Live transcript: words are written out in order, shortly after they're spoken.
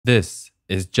This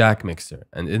is Jack Mixer,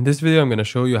 and in this video I'm going to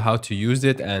show you how to use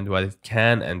it and what it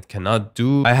can and cannot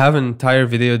do. I have an entire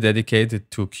video dedicated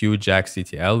to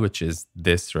QJackCTL, which is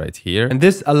this right here, and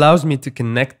this allows me to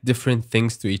connect different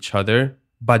things to each other,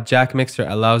 but Jack Mixer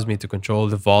allows me to control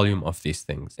the volume of these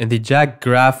things. In the Jack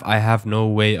graph, I have no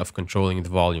way of controlling the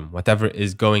volume. Whatever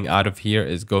is going out of here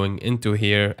is going into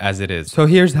here as it is. So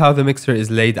here's how the mixer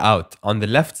is laid out. On the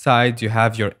left side, you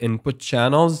have your input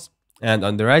channels. And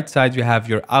on the right side, you have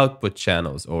your output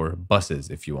channels or buses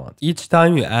if you want. Each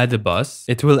time you add a bus,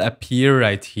 it will appear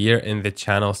right here in the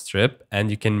channel strip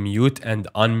and you can mute and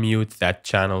unmute that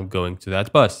channel going to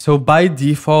that bus. So by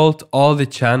default, all the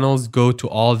channels go to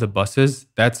all the buses.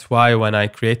 That's why when I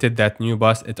created that new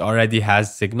bus, it already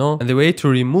has signal. And the way to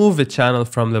remove a channel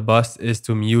from the bus is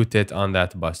to mute it on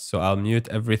that bus. So I'll mute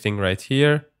everything right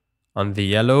here on the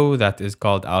yellow. That is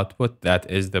called output. That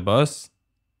is the bus.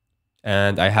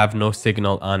 And I have no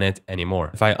signal on it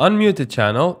anymore. If I unmute the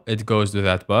channel, it goes to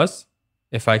that bus.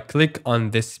 If I click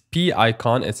on this P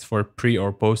icon, it's for pre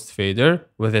or post fader.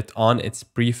 With it on, it's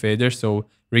pre-fader. So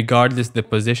regardless the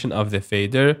position of the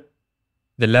fader,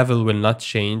 the level will not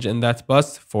change in that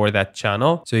bus for that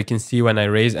channel. So you can see when I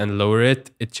raise and lower it,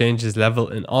 it changes level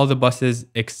in all the buses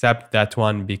except that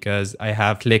one because I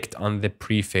have clicked on the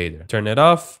pre-fader. Turn it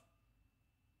off.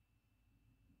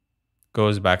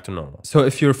 Goes back to normal. So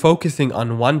if you're focusing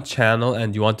on one channel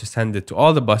and you want to send it to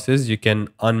all the buses, you can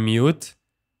unmute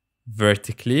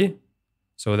vertically.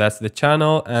 So that's the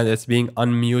channel and it's being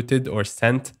unmuted or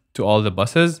sent to all the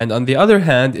buses. And on the other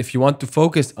hand, if you want to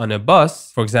focus on a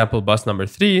bus, for example, bus number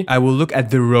 3, I will look at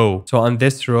the row. So on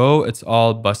this row, it's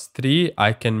all bus 3.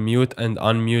 I can mute and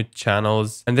unmute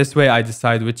channels. And this way I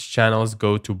decide which channels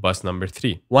go to bus number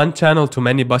 3. One channel to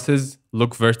many buses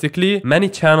look vertically. Many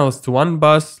channels to one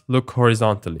bus look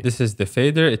horizontally. This is the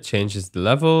fader. It changes the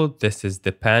level. This is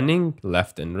the panning,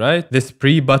 left and right. This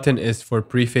pre button is for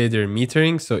pre-fader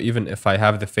metering. So even if I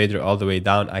have the fader all the way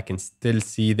down, I can still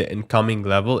see the incoming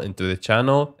level into the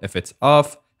channel. If it's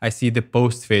off, I see the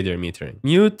post-fader metering.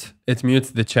 Mute, it mutes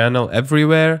the channel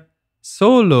everywhere.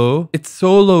 Solo, it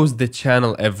solos the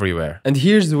channel everywhere. And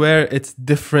here's where it's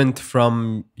different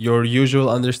from your usual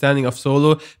understanding of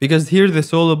solo, because here the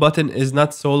solo button is not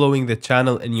soloing the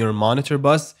channel in your monitor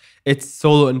bus. It's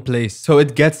solo in place. So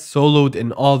it gets soloed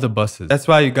in all the buses. That's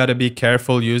why you gotta be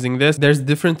careful using this. There's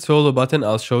different solo button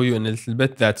I'll show you in a little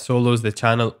bit that solos the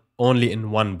channel only in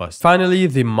one bus. Finally,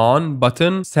 the Mon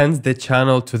button sends the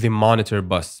channel to the monitor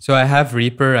bus. So I have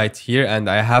Reaper right here and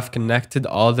I have connected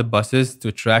all the buses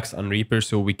to tracks on Reaper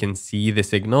so we can see the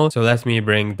signal. So let me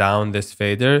bring down this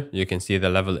fader. You can see the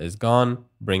level is gone.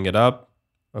 Bring it up.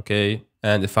 Okay.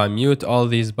 And if I mute all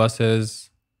these buses,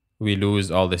 we lose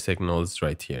all the signals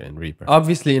right here in Reaper.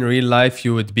 Obviously, in real life,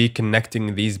 you would be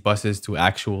connecting these buses to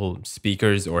actual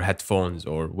speakers or headphones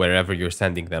or wherever you're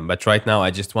sending them. But right now,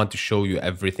 I just want to show you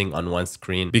everything on one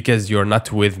screen because you're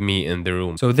not with me in the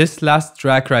room. So this last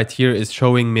track right here is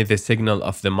showing me the signal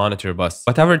of the monitor bus.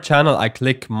 Whatever channel I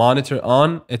click monitor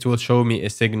on, it will show me a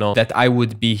signal that I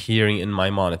would be hearing in my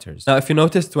monitors. Now, if you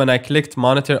noticed, when I clicked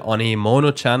monitor on a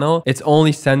mono channel, it's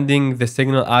only sending the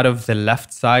signal out of the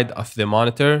left side of the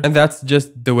monitor. And that's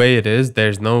just the way it is.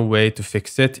 There's no way to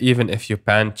fix it. Even if you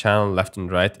pan channel left and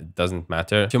right, it doesn't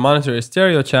matter. If you monitor a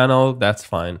stereo channel, that's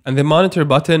fine. And the monitor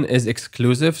button is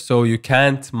exclusive, so you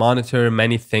can't monitor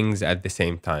many things at the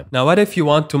same time. Now, what if you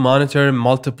want to monitor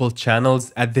multiple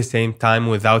channels at the same time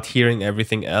without hearing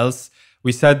everything else?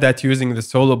 We said that using the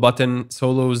solo button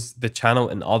solos the channel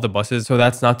in all the buses, so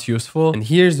that's not useful. And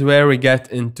here's where we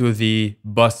get into the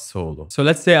bus solo. So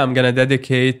let's say I'm gonna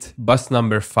dedicate bus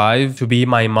number 5 to be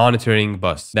my monitoring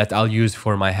bus that I'll use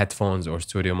for my headphones or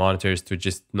studio monitors to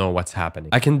just know what's happening.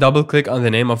 I can double click on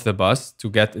the name of the bus to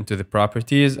get into the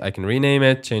properties. I can rename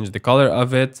it, change the color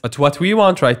of it. But what we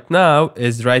want right now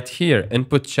is right here,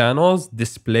 input channels,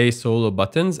 display solo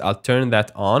buttons. I'll turn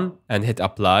that on and hit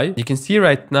apply. You can see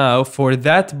right now for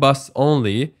that bus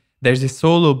only, there's a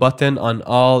solo button on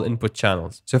all input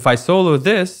channels. So if I solo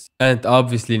this, and it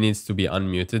obviously needs to be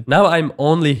unmuted, now I'm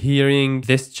only hearing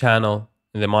this channel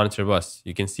in the monitor bus.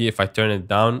 You can see if I turn it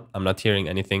down, I'm not hearing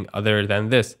anything other than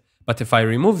this. But if I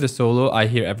remove the solo, I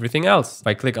hear everything else. If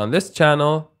I click on this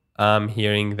channel, I'm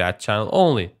hearing that channel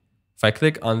only. If I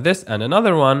click on this and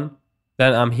another one,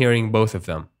 then I'm hearing both of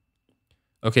them.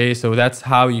 Okay, so that's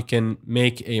how you can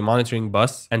make a monitoring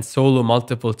bus and solo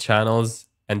multiple channels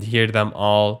and hear them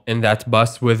all in that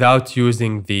bus without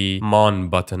using the Mon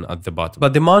button at the bottom.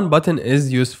 But the Mon button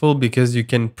is useful because you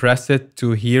can press it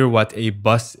to hear what a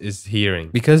bus is hearing.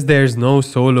 Because there's no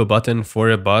solo button for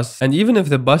a bus, and even if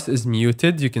the bus is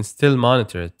muted, you can still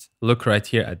monitor it. Look right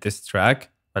here at this track.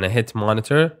 When I hit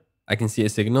monitor, I can see a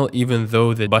signal even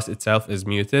though the bus itself is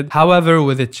muted. However,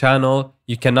 with a channel,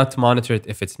 you cannot monitor it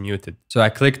if it's muted. So I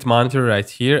clicked monitor right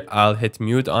here. I'll hit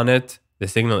mute on it. The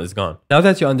signal is gone. Now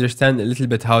that you understand a little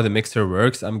bit how the mixer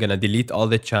works, I'm gonna delete all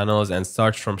the channels and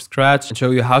start from scratch and show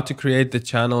you how to create the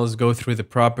channels, go through the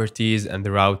properties and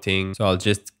the routing. So I'll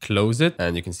just close it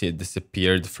and you can see it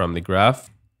disappeared from the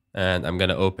graph. And I'm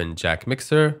gonna open Jack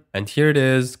Mixer, and here it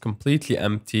is, completely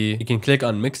empty. You can click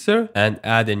on Mixer and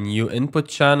add a new input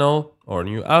channel or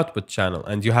new output channel,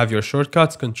 and you have your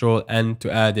shortcuts, Control N to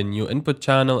add a new input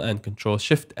channel and Control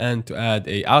Shift N to add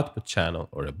a output channel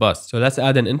or a bus. So let's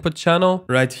add an input channel.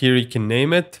 Right here you can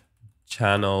name it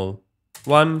channel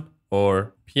 1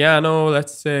 or piano,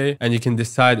 let's say, and you can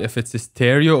decide if it's a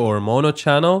stereo or mono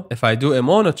channel. If I do a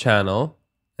mono channel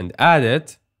and add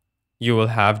it, you will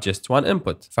have just one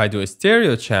input. If I do a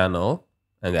stereo channel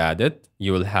and add it,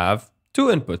 you will have two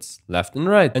inputs, left and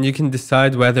right. And you can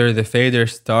decide whether the fader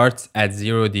starts at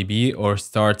 0 dB or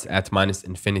starts at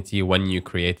 -infinity when you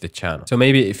create the channel. So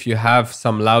maybe if you have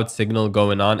some loud signal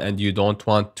going on and you don't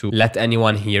want to let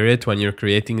anyone hear it when you're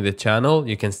creating the channel,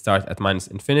 you can start at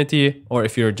 -infinity. Or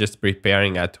if you're just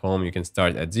preparing at home, you can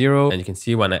start at 0. And you can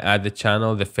see when I add the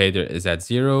channel, the fader is at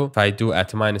 0. If I do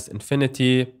at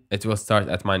 -infinity, it will start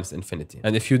at -infinity.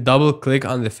 And if you double click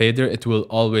on the fader, it will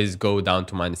always go down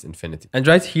to -infinity. And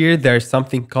right here, there's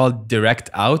something called direct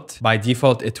out. By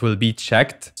default, it will be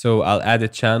checked. So I'll add a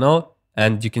channel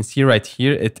and you can see right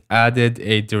here, it added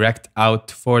a direct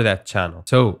out for that channel.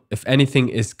 So if anything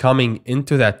is coming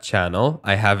into that channel,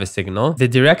 I have a signal. The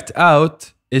direct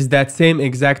out is that same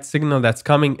exact signal that's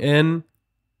coming in,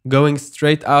 going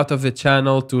straight out of the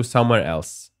channel to somewhere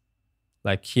else.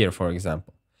 Like here, for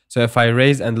example. So if I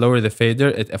raise and lower the fader,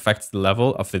 it affects the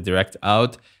level of the direct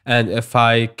out. And if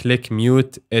I click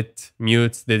mute, it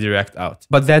mutes the direct out.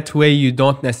 But that way you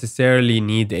don't necessarily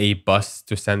need a bus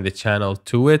to send the channel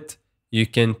to it. You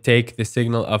can take the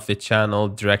signal of the channel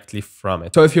directly from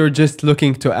it. So if you're just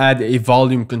looking to add a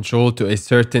volume control to a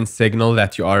certain signal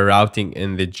that you are routing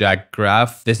in the Jack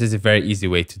graph, this is a very easy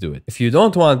way to do it. If you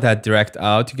don't want that direct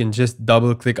out, you can just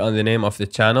double click on the name of the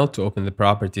channel to open the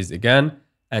properties again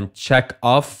and check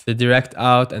off the direct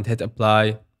out and hit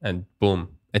apply and boom,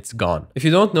 it's gone. If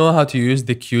you don't know how to use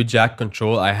the Q Jack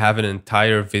control, I have an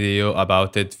entire video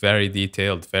about it, very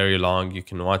detailed, very long. You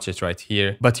can watch it right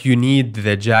here. But you need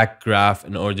the Jack graph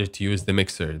in order to use the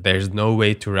mixer. There's no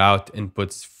way to route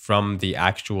inputs from the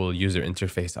actual user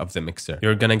interface of the mixer.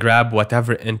 You're gonna grab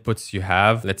whatever inputs you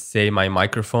have. Let's say my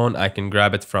microphone, I can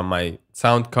grab it from my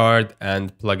sound card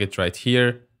and plug it right here.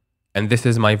 And this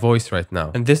is my voice right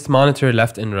now. And this monitor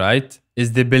left and right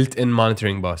is the built-in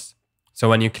monitoring bus. So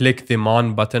when you click the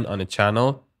Mon button on a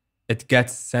channel, it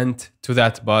gets sent to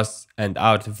that bus and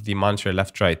out of the monitor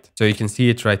left right. So you can see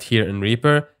it right here in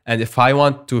Reaper. And if I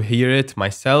want to hear it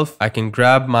myself, I can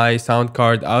grab my sound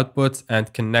card outputs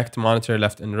and connect monitor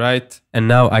left and right. And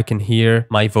now I can hear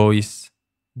my voice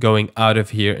going out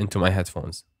of here into my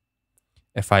headphones.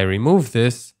 If I remove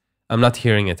this, I'm not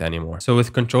hearing it anymore. So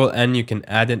with Control N, you can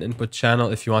add an input channel.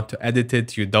 If you want to edit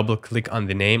it, you double click on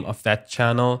the name of that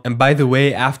channel. And by the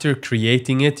way, after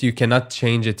creating it, you cannot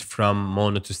change it from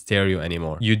mono to stereo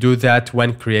anymore. You do that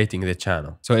when creating the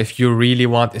channel. So if you really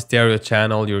want a stereo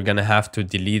channel, you're gonna have to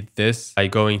delete this by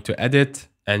going to edit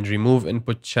and remove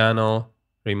input channel,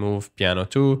 remove piano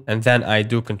 2, and then I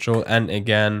do Control N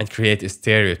again and create a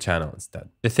stereo channel instead.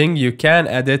 The thing you can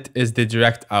edit is the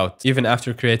direct out. Even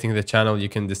after creating the channel, you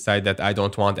can decide that I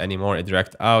don't want anymore a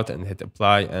direct out and hit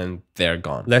apply and they're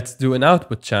gone. Let's do an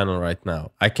output channel right now.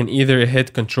 I can either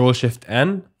hit Control Shift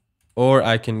N or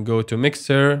I can go to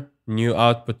Mixer, new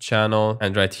output channel,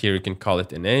 and right here you can call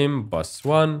it a name, bus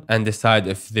 1, and decide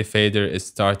if the fader is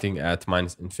starting at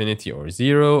 -infinity or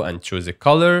 0 and choose a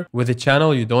color. With a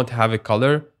channel, you don't have a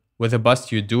color. With a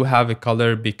bus, you do have a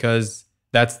color because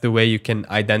that's the way you can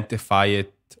identify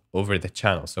it over the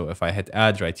channel. So if I hit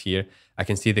add right here, I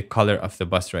can see the color of the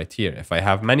bus right here. If I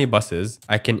have many buses,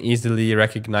 I can easily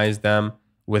recognize them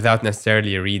without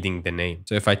necessarily reading the name.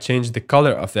 So if I change the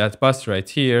color of that bus right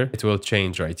here, it will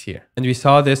change right here. And we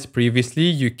saw this previously.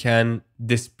 You can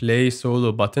display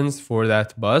solo buttons for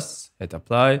that bus. Hit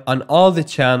apply. On all the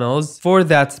channels for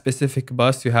that specific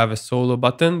bus, you have a solo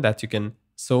button that you can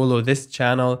solo this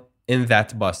channel in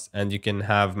that bus, and you can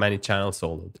have many channels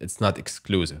soloed. It's not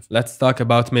exclusive. Let's talk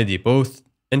about MIDI. Both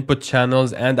input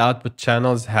channels and output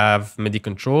channels have MIDI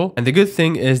control. And the good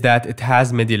thing is that it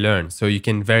has MIDI learn, so you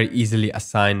can very easily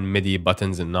assign MIDI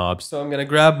buttons and knobs. So I'm gonna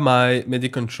grab my MIDI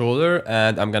controller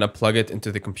and I'm gonna plug it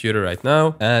into the computer right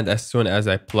now. And as soon as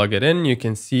I plug it in, you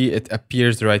can see it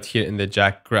appears right here in the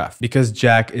Jack graph. Because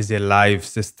Jack is a live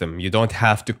system, you don't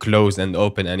have to close and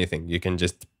open anything. You can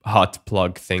just hot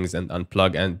plug things and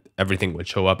unplug and everything will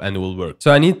show up and will work.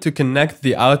 So I need to connect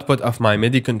the output of my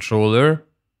MIDI controller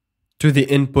to the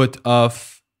input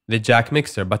of the Jack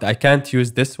mixer, but I can't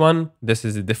use this one. This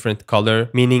is a different color,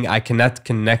 meaning I cannot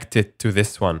connect it to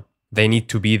this one. They need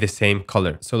to be the same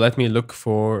color. So let me look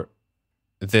for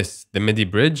this, the MIDI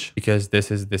bridge, because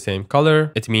this is the same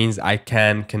color. It means I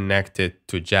can connect it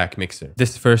to Jack mixer.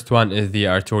 This first one is the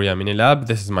Arturia Mini Lab.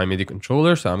 This is my MIDI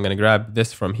controller. So I'm gonna grab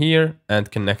this from here and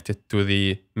connect it to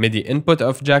the MIDI input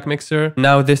of Jack mixer.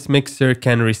 Now this mixer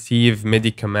can receive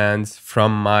MIDI commands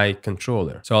from my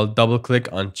controller. So I'll double click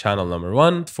on channel number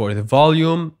 1. For the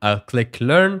volume, I'll click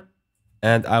learn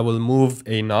and I will move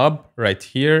a knob right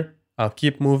here. I'll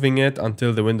keep moving it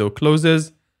until the window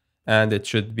closes. And it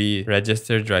should be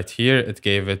registered right here. It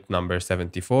gave it number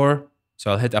 74.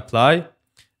 So I'll hit apply.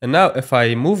 And now if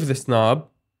I move this knob,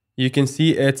 you can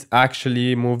see it's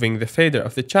actually moving the fader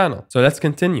of the channel. So let's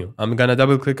continue. I'm gonna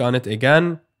double click on it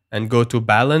again and go to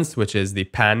balance, which is the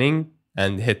panning,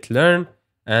 and hit learn.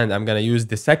 And I'm gonna use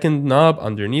the second knob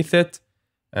underneath it.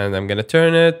 And I'm gonna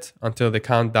turn it until the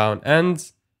countdown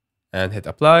ends and hit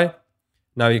apply.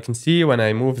 Now you can see when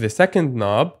I move the second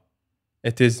knob,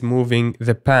 it is moving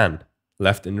the pan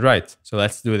left and right. So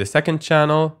let's do the second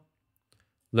channel,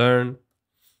 learn,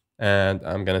 and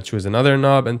I'm gonna choose another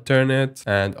knob and turn it.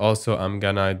 And also I'm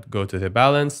gonna go to the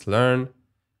balance, learn,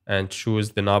 and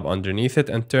choose the knob underneath it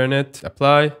and turn it,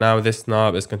 apply. Now this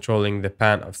knob is controlling the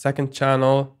pan of second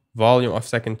channel, volume of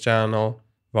second channel,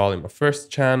 volume of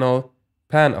first channel,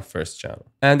 pan of first channel.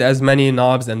 And as many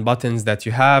knobs and buttons that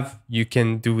you have, you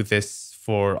can do this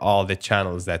for all the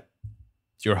channels that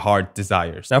your heart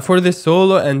desires. Now for the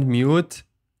solo and mute,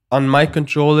 on my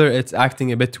controller, it's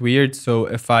acting a bit weird. So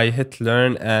if I hit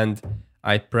learn and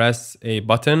I press a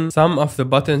button, some of the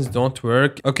buttons don't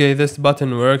work. Okay, this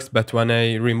button works, but when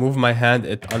I remove my hand,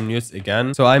 it unmutes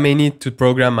again. So I may need to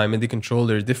program my MIDI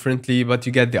controller differently, but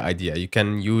you get the idea. You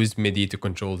can use MIDI to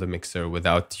control the mixer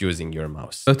without using your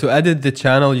mouse. So to edit the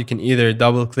channel, you can either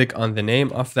double click on the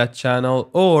name of that channel,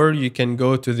 or you can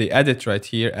go to the edit right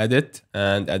here, edit,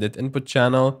 and edit input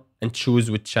channel, and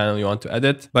choose which channel you want to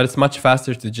edit. But it's much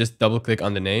faster to just double click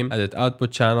on the name, edit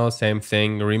output channel, same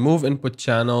thing, remove input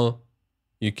channel.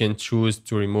 You can choose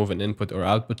to remove an input or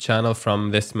output channel from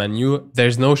this menu.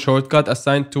 There's no shortcut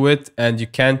assigned to it, and you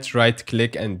can't right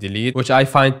click and delete, which I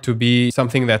find to be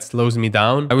something that slows me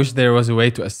down. I wish there was a way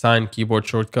to assign keyboard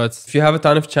shortcuts. If you have a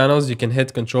ton of channels, you can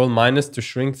hit Ctrl- to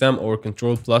shrink them or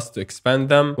Ctrl+ to expand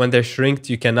them. When they're shrinked,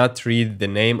 you cannot read the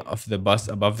name of the bus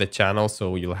above the channel,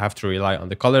 so you'll have to rely on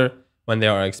the color. When they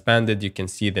are expanded, you can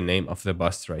see the name of the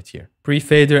bus right here.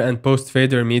 Pre-fader and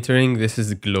post-fader metering, this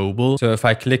is global. So if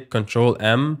I click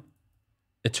Ctrl-M,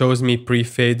 it shows me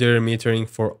pre-fader metering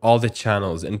for all the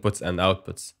channels, inputs and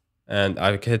outputs. And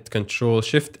I hit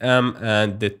Ctrl-Shift-M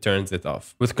and it turns it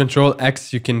off. With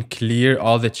Ctrl-X, you can clear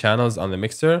all the channels on the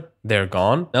mixer. They're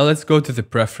gone. Now let's go to the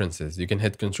preferences. You can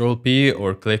hit Ctrl-P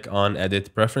or click on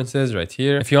Edit Preferences right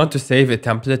here. If you want to save a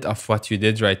template of what you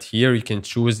did right here, you can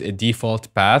choose a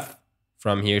default path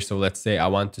from here. So let's say I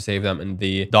want to save them in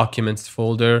the documents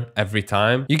folder every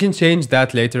time. You can change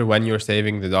that later when you're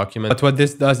saving the document. But what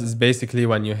this does is basically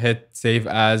when you hit save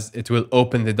as, it will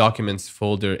open the documents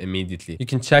folder immediately. You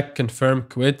can check confirm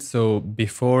quit. So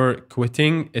before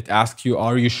quitting, it asks you,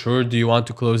 are you sure? Do you want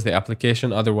to close the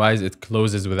application? Otherwise it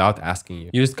closes without asking you.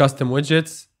 Use custom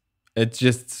widgets. It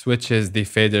just switches the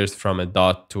faders from a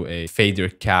dot to a fader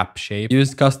cap shape.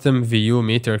 Use custom view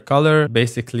meter color.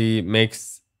 Basically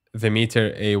makes the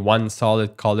meter a one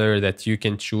solid color that you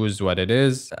can choose what it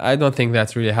is. I don't think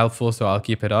that's really helpful, so I'll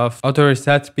keep it off. Auto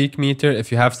reset peak meter.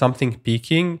 If you have something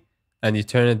peaking and you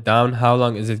turn it down, how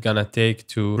long is it gonna take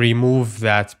to remove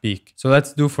that peak? So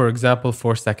let's do, for example,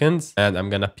 4 seconds. And I'm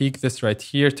gonna peak this right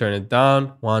here, turn it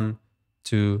down. 1,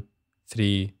 2,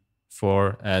 3,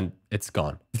 4, and it's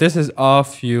gone. If this is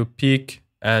off, you peak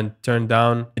and turn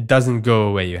down, it doesn't go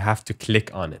away. You have to click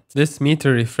on it. This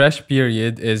meter refresh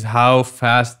period is how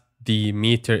fast the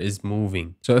meter is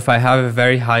moving. So if I have a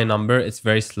very high number, it's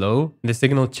very slow. The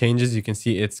signal changes, you can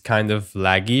see it's kind of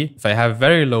laggy. If I have a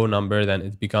very low number, then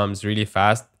it becomes really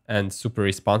fast and super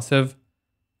responsive.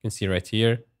 You can see right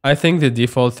here. I think the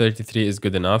default 33 is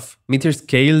good enough. Meter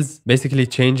scales basically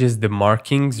changes the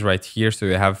markings right here. So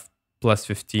you have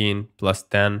 +15,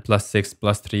 +10, +6,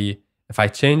 +3, If I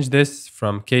change this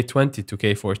from K20 to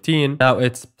K14, now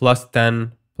it's plus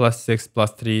 10, plus 6,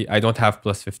 plus 3. I don't have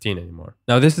plus 15 anymore.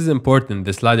 Now this is important,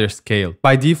 the slider scale.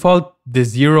 By default, the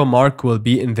 0 mark will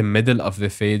be in the middle of the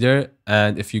fader.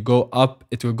 And if you go up,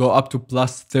 it will go up to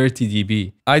plus 30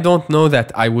 dB. I don't know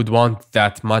that I would want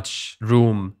that much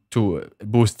room to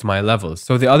boost my levels.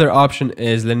 So the other option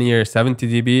is linear 70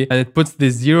 dB, and it puts the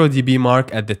 0 dB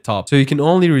mark at the top. So you can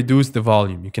only reduce the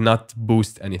volume. You cannot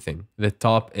boost anything. The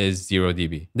top is 0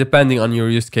 dB. Depending on your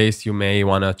use case, you may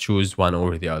want to choose one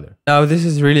over the other. Now, this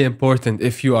is really important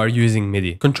if you are using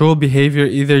MIDI. Control behavior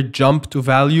either jump to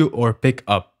value or pick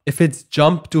up. If it's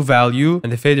jump to value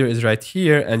and the fader is right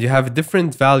here and you have a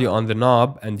different value on the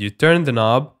knob and you turn the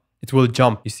knob, it will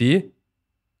jump. You see?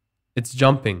 It's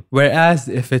jumping. Whereas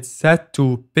if it's set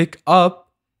to pick up,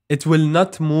 it will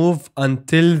not move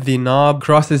until the knob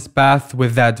crosses path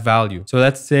with that value. So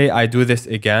let's say I do this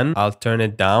again. I'll turn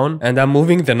it down and I'm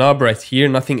moving the knob right here.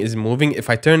 Nothing is moving. If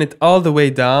I turn it all the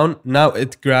way down, now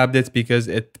it grabbed it because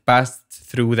it passed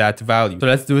through that value. So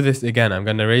let's do this again. I'm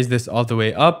going to raise this all the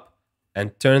way up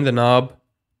and turn the knob.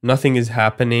 Nothing is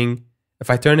happening. If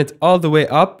I turn it all the way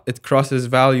up, it crosses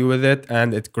value with it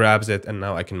and it grabs it and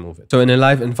now I can move it. So in a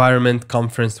live environment,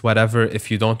 conference, whatever,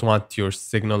 if you don't want your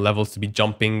signal levels to be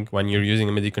jumping when you're using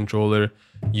a MIDI controller,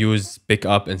 use pick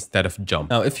up instead of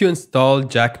jump. Now, if you install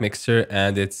Jack Mixer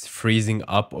and it's freezing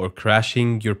up or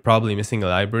crashing, you're probably missing a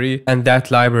library. And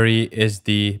that library is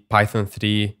the Python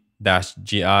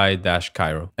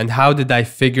 3-gi-cairo. And how did I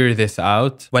figure this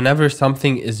out? Whenever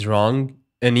something is wrong,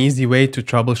 an easy way to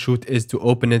troubleshoot is to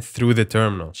open it through the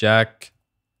terminal.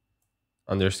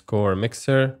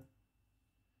 Jack_mixer,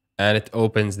 and it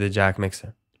opens the Jack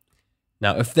Mixer.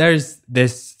 Now, if there's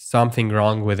something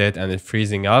wrong with it and it's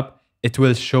freezing up, it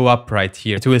will show up right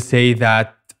here. It will say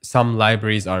that some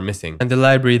libraries are missing. And the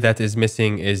library that is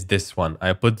missing is this one.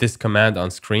 I put this command on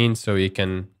screen so you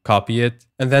can copy it.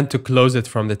 And then to close it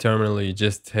from the terminal, you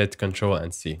just hit Control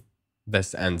and C.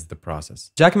 This ends the process.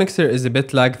 Jack Mixer is a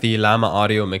bit like the Llama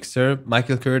audio mixer.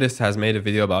 Michael Curtis has made a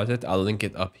video about it. I'll link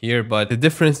it up here. But the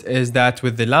difference is that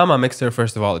with the Llama mixer,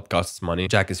 first of all, it costs money.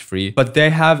 Jack is free. But they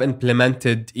have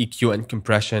implemented EQ and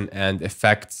compression and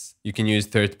effects. You can use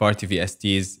third-party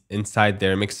VSTs inside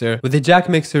their mixer. With the Jack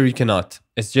Mixer, you cannot.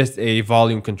 It's just a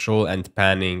volume control and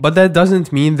panning. But that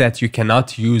doesn't mean that you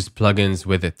cannot use plugins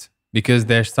with it, because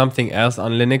there's something else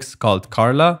on Linux called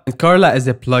Kharrat. And Kharrat is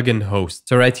a plugin host.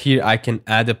 So right here, I can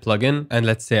add a plugin. And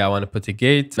let's say I want to put a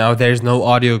gate. Now there's no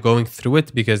audio going through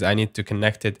it because I need to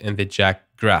connect it in the Jack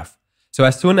graph. So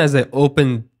as soon as I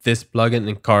opened this plugin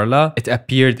in Kharrat, it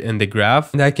appeared in the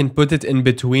graph. And I can put it in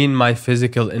between my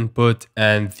physical input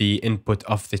and the input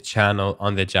of the channel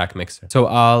on the Jack Mixer. So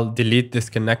I'll delete this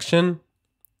connection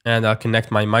and I'll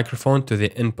connect my microphone to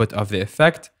the input of the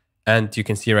effect. And you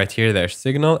can see right here, there's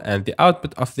signal and the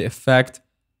output of the effect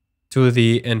to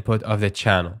the input of the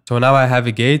channel. So now I have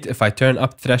a gate. If I turn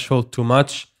up threshold too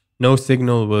much, no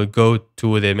signal will go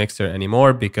to the mixer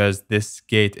anymore because this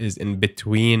gate is in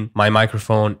between my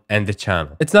microphone and the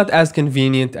channel. It's not as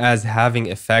convenient as having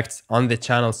effects on the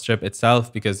channel strip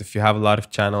itself, because if you have a lot of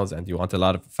channels and you want a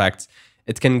lot of effects,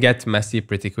 it can get messy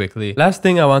pretty quickly. Last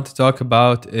thing I want to talk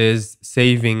about is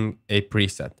saving a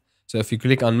preset. So if you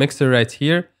click on mixer right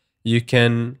here, you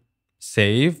can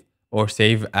save or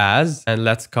save as, and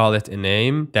let's call it a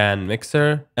name, Dan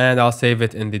Mixer, and I'll save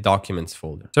it in the documents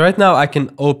folder. So right now I can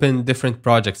open different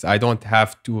projects. I don't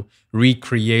have to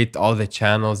recreate all the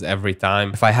channels every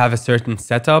time. If I have a certain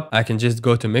setup, I can just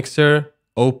go to Mixer,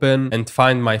 open, and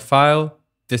find my file.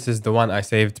 This is the one I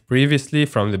saved previously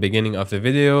from the beginning of the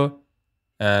video.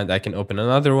 And I can open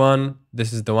another one.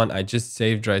 This is the one I just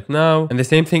saved right now. And the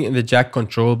same thing in the Jack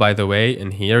control, by the way.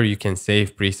 In here, you can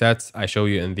save presets. I show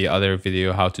you in the other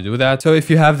video how to do that. So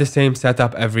if you have the same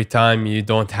setup every time, you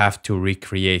don't have to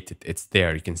recreate it. It's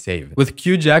there, you can save it. With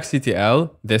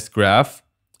QJackCTL, this graph,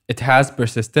 it has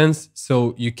persistence.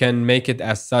 So you can make it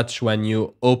as such when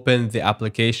you open the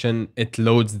application, it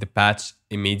loads the patch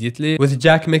immediately. With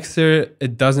Jack Mixer,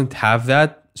 it doesn't have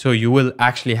that. So you will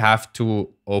actually have to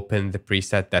open the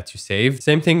preset that you saved.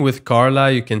 Same thing with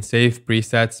Kharrat, you can save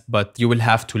presets, but you will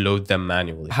have to load them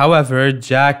manually. However,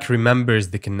 Jack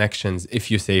remembers the connections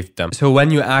if you saved them. So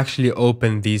when you actually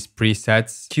open these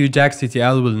presets,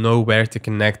 QJackCTL will know where to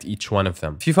connect each one of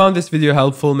them. If you found this video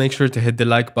helpful, make sure to hit the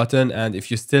like button. And if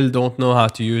you still don't know how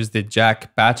to use the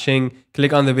Jack patching,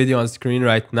 click on the video on screen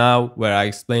right now where I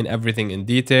explain everything in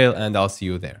detail, and I'll see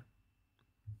you there.